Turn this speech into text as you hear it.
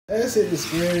That shit is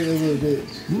scary as a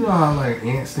bitch. You know how like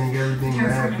ants think everything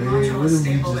bad big? What if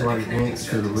we just like ants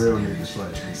to the real niggas?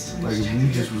 Like if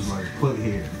we just was like put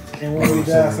here. And when we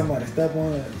die, somebody step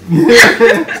on it.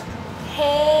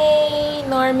 Hey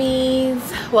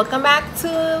normies, welcome back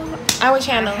to our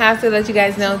channel. I have to let you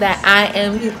guys know that I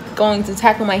am going to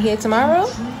tackle my hair tomorrow.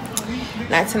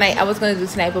 Not tonight. I was going to do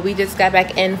tonight, but we just got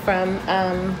back in from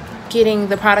getting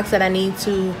the products that I need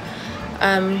to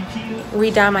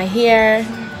re-dye my hair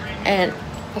and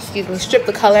strip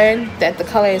the color. That the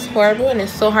color is horrible and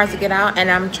it's so hard to get out, and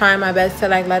I'm trying my best to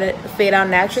like let it fade out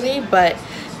naturally, but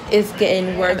it's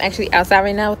getting worse. I'm actually outside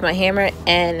right now with my hammer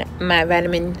and my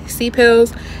vitamin C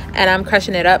pills, and I'm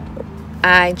crushing it up.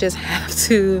 I just have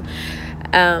to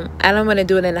I don't want to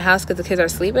do it in the house because the kids are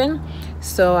sleeping,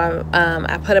 so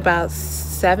I put about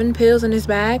 7 pills in this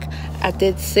bag. I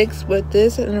did 6 with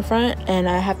this in the front, and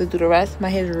I have to do the rest. My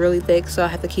hair is really thick, so I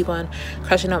have to keep on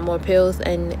crushing up more pills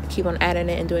and keep on adding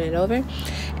it and doing it over.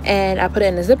 And I put it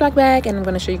in a Ziploc bag, and I'm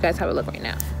going to show you guys how it looks right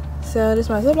now. So this is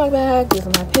my Ziploc bag. These are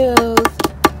my pills.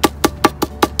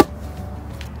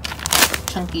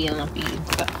 Chunky and lumpy.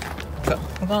 So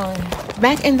I'm going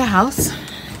back in the house.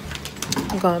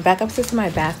 I'm going back upstairs to my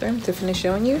bathroom to finish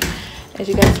showing you. As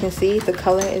you guys can see, the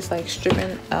color is like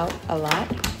stripping out a lot.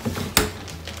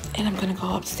 And I'm gonna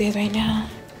go upstairs right now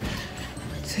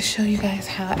to show you guys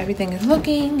how everything is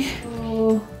looking.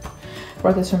 I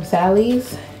brought this from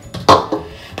Sally's.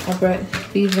 I brought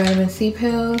these vitamin C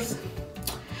pills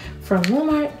from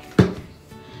Walmart.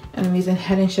 And I'm using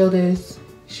Head & Shoulders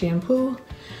shampoo.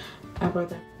 I brought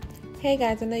them. Hey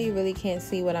guys, I know you really can't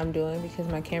see what I'm doing because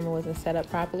my camera wasn't set up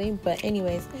properly, but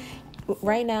anyways,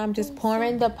 right now I'm just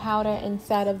pouring the powder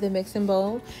inside of the mixing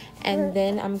bowl, and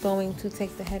then I'm going to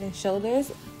take the Head &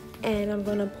 Shoulders and I'm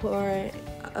going to pour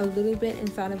a little bit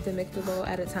inside of the mixer bowl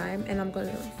at a time, and I'm going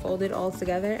to fold it all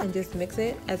together and just mix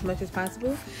it as much as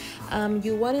possible.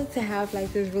 You want it to have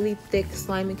like this really thick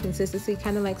slimy consistency,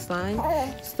 kind of like slime,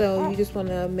 so you just want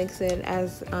to mix it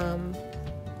as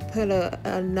put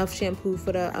enough shampoo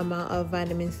for the amount of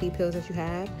vitamin C pills that you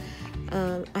have.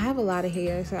 I have a lot of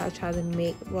hair, so I try to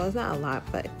make, well, it's not a lot,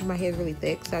 but my hair is really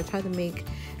thick, so I try to make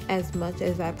as much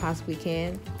as I possibly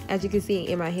can. As you can see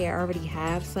in my hair, I already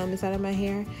have some inside of my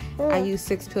hair. I used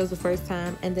 6 pills the first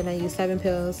time, and then I used 7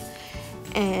 pills,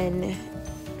 and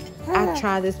I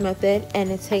tried this method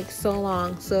and it takes so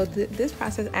long. So this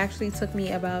process actually took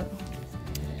me about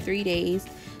 3 days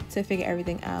to figure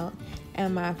everything out,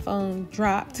 and my phone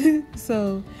dropped.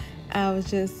 So I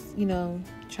was just, you know,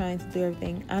 trying to do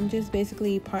everything. I'm just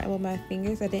basically parting with my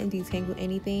fingers. I didn't detangle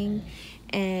anything,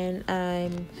 and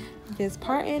I'm just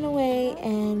parting away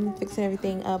and fixing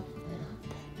everything up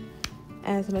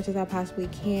as much as I possibly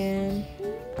can.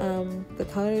 The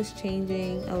color is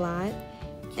changing a lot,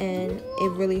 and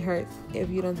it really hurts if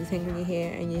you don't detangle your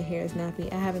hair and your hair is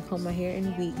nappy. I haven't combed my hair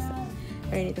in weeks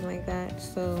or anything like that,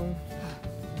 so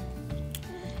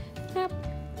yep,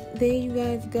 there you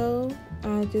guys go.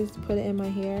 I just put it in my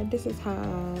hair. This is how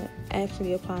I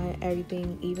actually apply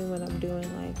everything, even when I'm doing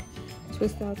like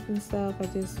twist outs and stuff. I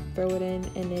just throw it in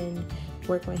and then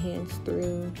work my hands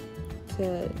through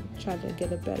to try to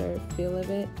get a better feel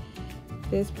of it.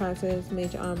 This process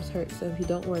made your arms hurt, so if you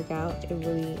don't work out, it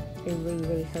really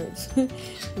hurts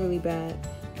really bad.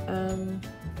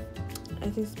 I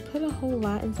just put a whole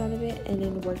lot inside of it and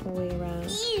then worked my way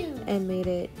around and made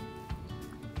it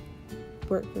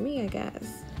work for me, I guess.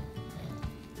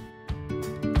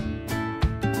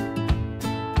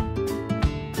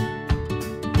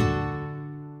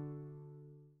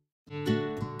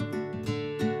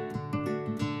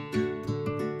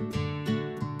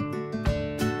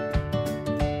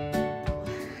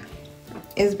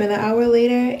 It's been an hour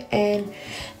later, and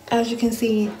as you can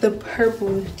see, the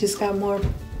purple just got more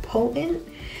potent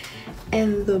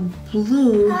and the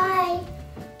blue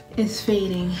is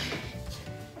fading.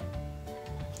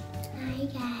 Hi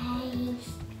guys.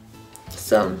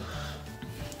 So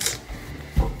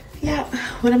yeah,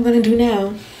 what I'm gonna do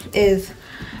now is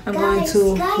I'm going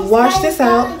to wash this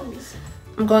out.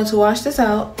 I'm going to wash this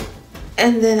out,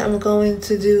 and then I'm going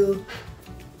to do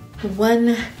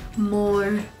one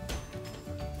more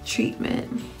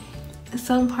treatment.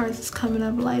 Some parts is coming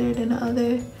up lighter than the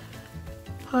other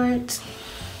parts,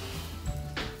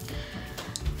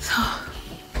 so I'm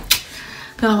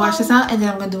gonna wash this out, and then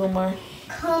I'm gonna do one more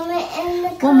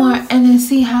and then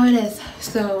see how it is.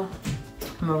 So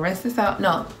I'm gonna rinse this out.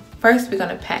 No, first we're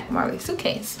gonna pack Marley's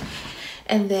suitcase,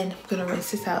 and then I'm gonna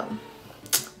rinse this out.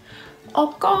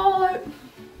 Oh God.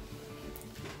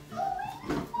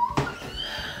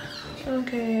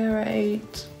 Okay, all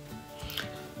right.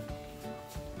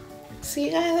 See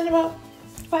you guys in about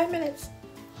 5 minutes.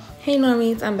 Hey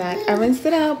normies, I'm back. I rinsed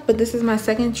it out, but this is my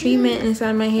second treatment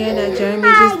inside my hair that Jeremy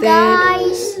just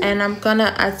did. And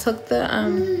I took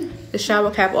the shower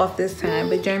cap off this time,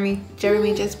 but Jeremy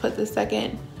just put the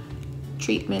second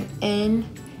treatment in.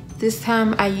 This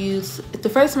time the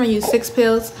first time I used 6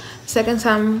 pills. Second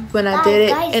time when I did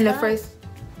it in the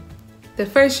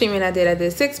first treatment I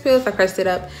did 6 pills, I crushed it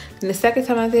up. And the second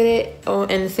time I did it,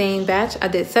 in the same batch, I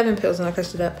did 7 pills and I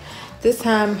crushed it up. This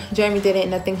time, Jeremy did it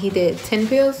and I think he did 10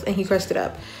 pills and he crushed it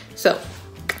up. So,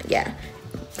 yeah.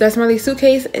 That's my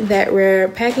suitcase that we're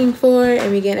packing for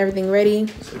and we getting everything ready.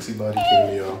 Sexy body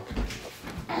cameo.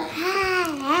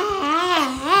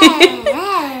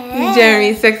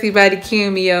 Jeremy's sexy body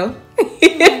cameo.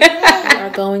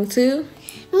 We're going to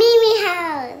Mimi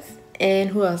house. And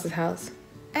who else's house?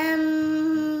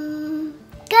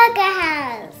 Gaga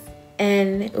house.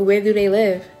 And where do they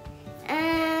live?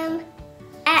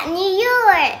 At New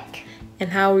York. And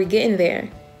how are we getting there?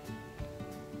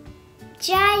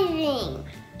 Driving.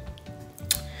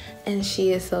 And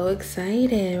she is so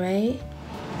excited, right?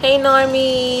 Hey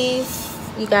normies,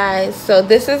 you guys. So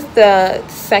this is the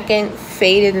second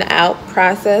fading out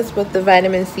process with the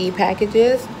vitamin C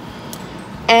packages.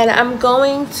 And I'm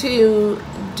going to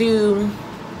do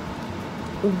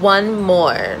one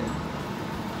more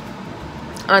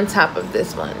on top of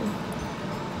this one.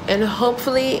 And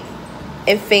hopefully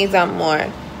it fades out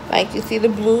more. Like you see the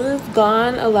blue is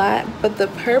gone a lot, but the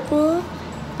purple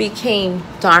became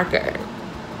darker.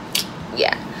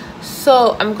 Yeah.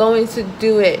 So I'm going to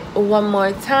do it one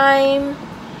more time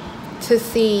to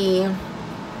see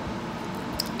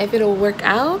if it'll work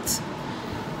out.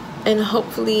 And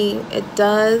hopefully it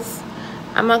does.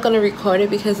 I'm not going to record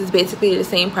it because it's basically the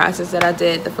same process that I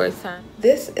did the first time.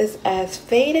 This is as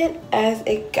faded as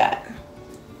it got.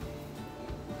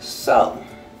 So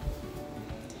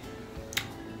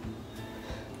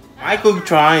Michael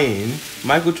trying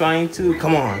too.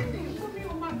 Come on.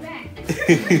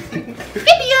 Get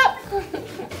me up.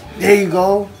 There you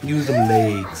go. Use them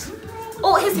legs.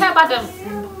 Oh, his hair about to.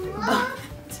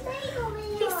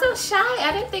 He's so shy.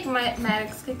 I didn't think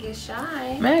Maddox could get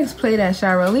shy. Maddox played that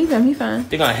shy role. Leave him. He fine.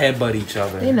 They're gonna headbutt each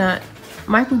other. They not.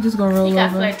 Michael just gonna roll over. He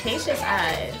got flirtatious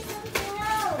eyes.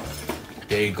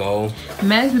 There you go.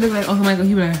 Maddox be looking like Uncle Michael.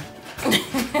 He be like. Look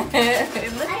at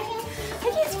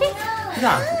his face. He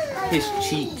got his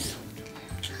cheeks.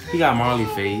 He got Marley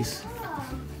face.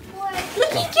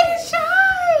 Look, he's getting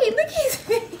shy. Look at his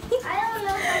face.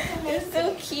 It's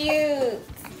so cute.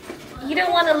 You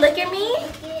don't want to look at me?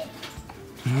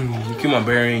 You keep my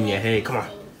berry in your head. Come on.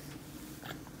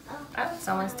 Oh,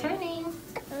 someone's turning.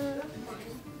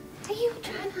 Are you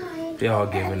trying to? They're all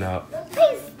giving up.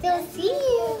 I still see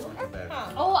you.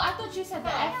 Oh, I thought you said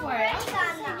the F word. I was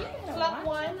gonna say, you better Pluck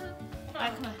watch. one.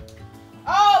 Alright, come on.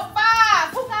 Oh,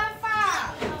 5. Who got a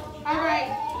 5? All right.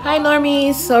 Hi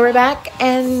normies, so we're back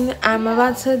and I'm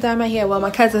about to dye my hair. Well,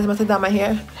 my cousin's about to dye my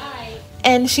hair.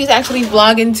 And she's actually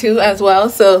vlogging too as well,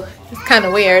 so it's kind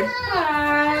of weird.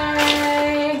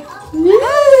 Hi.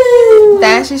 Woo!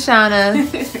 That's Shoshana.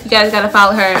 You guys gotta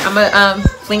follow her. I'm gonna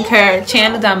link her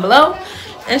channel down below.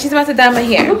 And she's about to dye my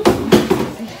hair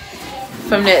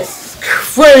from this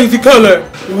crazy color.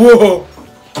 Whoa.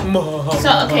 So,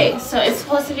 okay, so it's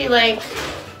supposed to be like...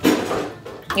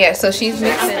 Yeah, so she's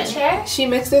mixing. She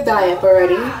mixed the dye up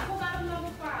already.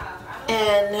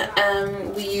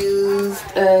 And we used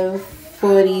a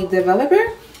 40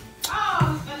 developer.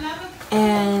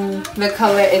 And the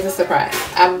color is a surprise.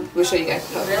 I will show you guys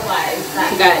the color. Realize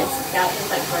that Guys, scalp is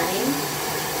like burning.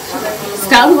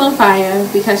 scalp is on fire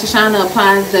because Shoshana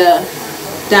applied the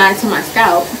dye to my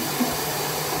scalp.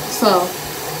 So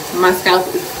my scalp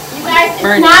is You guys, it's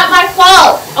burning. not my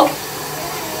fault.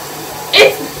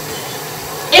 Okay.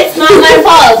 It's not my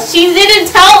fault. She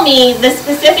didn't tell me the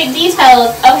specific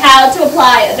details of how to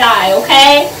apply a dye,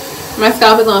 okay? My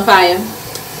scalp is on fire.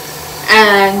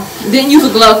 And didn't use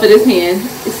a glove for this hand.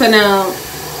 So now,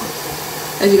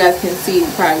 as you guys can see,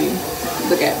 probably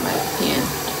look at my hand.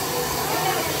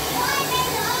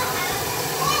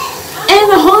 And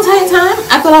the whole entire time,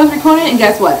 I thought I was recording, and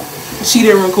guess what? She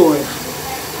didn't record.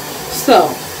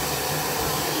 So,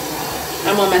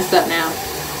 I'm all messed up now.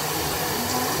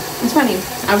 It's funny.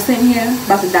 I was sitting here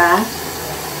about to die.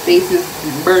 Face is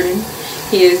burning.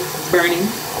 Hair is burning.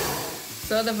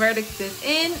 So the verdict is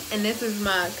in, and this is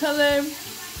my color.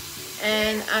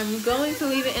 And I'm going to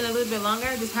leave it in a little bit longer.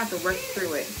 I just have to work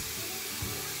through it.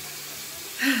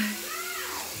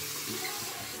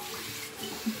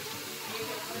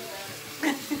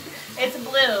 It's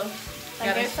blue.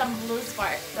 Like there's some blue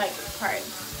spark, like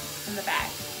parts in the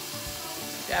back.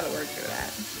 Gotta work through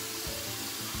that.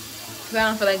 Cause I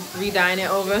don't feel like re-dyeing it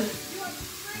over.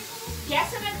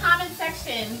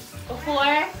 listen.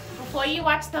 Before you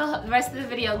watch the rest of the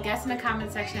video, guess in the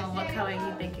comment section what color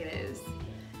you think it is.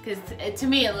 Because to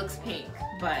me it looks pink,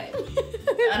 but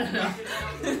I don't know.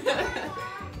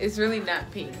 It's really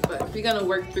not pink, but we're gonna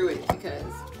work through it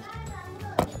because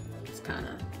it's kind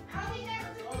of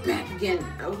back again.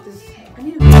 Oh, this. I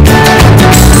need to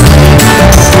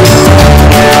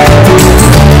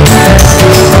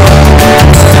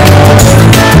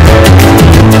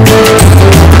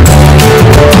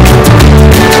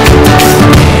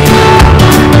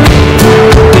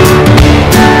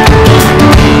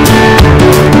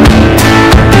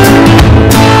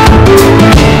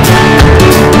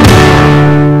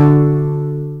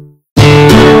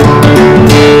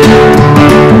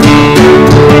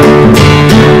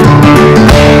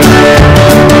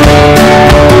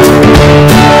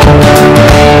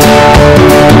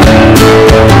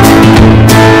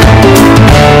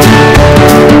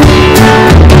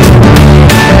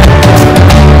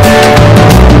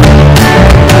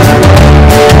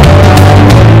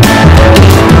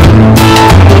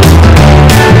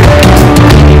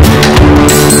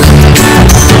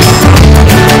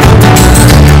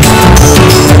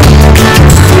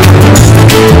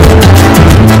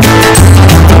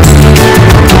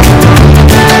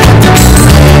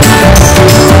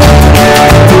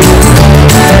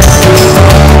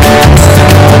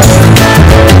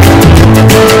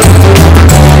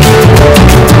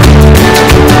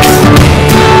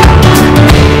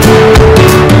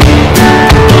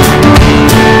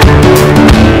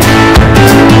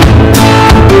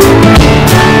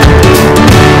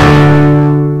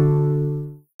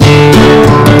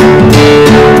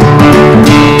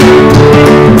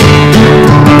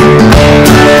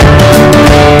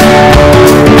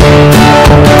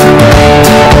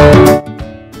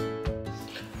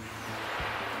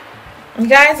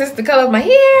guys, this is the color of my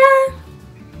hair.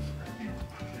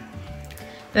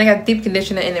 And I got deep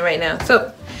conditioner in it right now.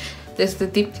 So this is the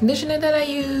deep conditioner that I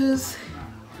use.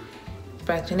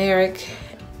 By Generic.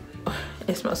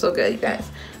 It smells so good, you guys.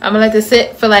 I'm gonna let this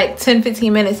sit for like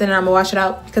 10-15 minutes and then I'm gonna wash it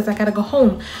out because I gotta go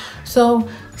home. So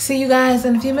see you guys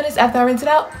in a few minutes after I rinse it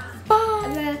out.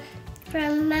 Bye.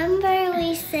 Remember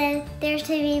we said there's to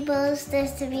be bows,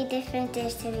 there's to be different,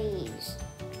 there's to be used.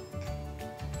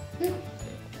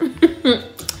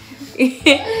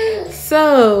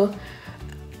 So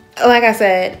like I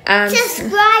said,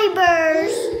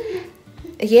 subscribers.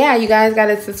 Yeah, you guys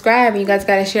gotta subscribe and you guys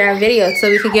gotta share our videos so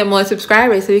we can get more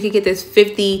subscribers, so we can get this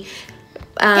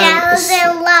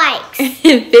 50,000 likes.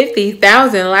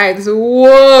 50,000 likes.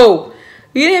 Whoa,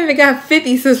 you didn't even got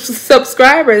 50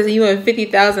 subscribers and you want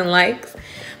 50,000 likes.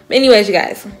 Anyways, you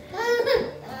guys,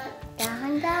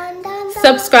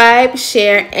 subscribe,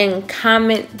 share, and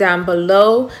comment down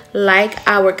below. Like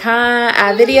our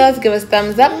videos, give us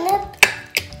thumbs up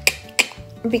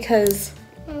because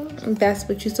that's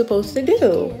what you're supposed to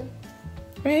do,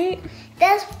 right?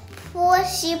 That's what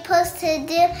you're supposed to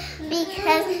do,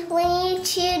 because when your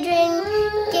children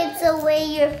gives away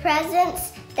your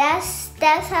presents, that's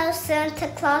how Santa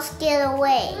Claus get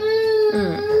away.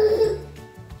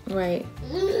 Right.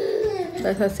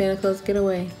 That's how Santa Claus get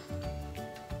away.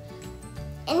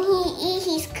 And he eat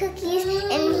his cookies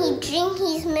and he drink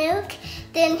his milk,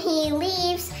 then he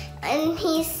leaves and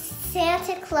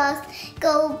Santa Claus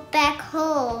go back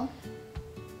home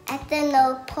at the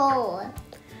North Pole.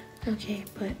 Okay,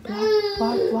 but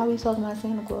why are we talking about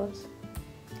Santa Claus?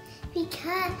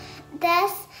 Because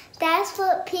that's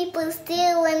what people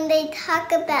do when they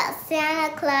talk about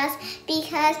Santa Claus,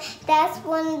 because that's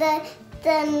when the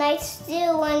nights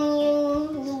do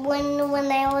when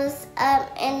I was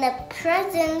in the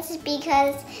presents,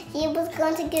 because he was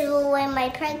going to give away my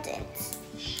presents.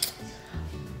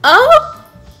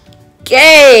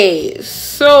 Okay,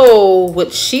 so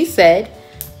what she said.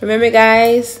 Remember,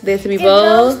 guys, there's to be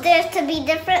both. There's to be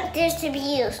different. There's to be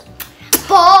used.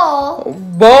 Ball.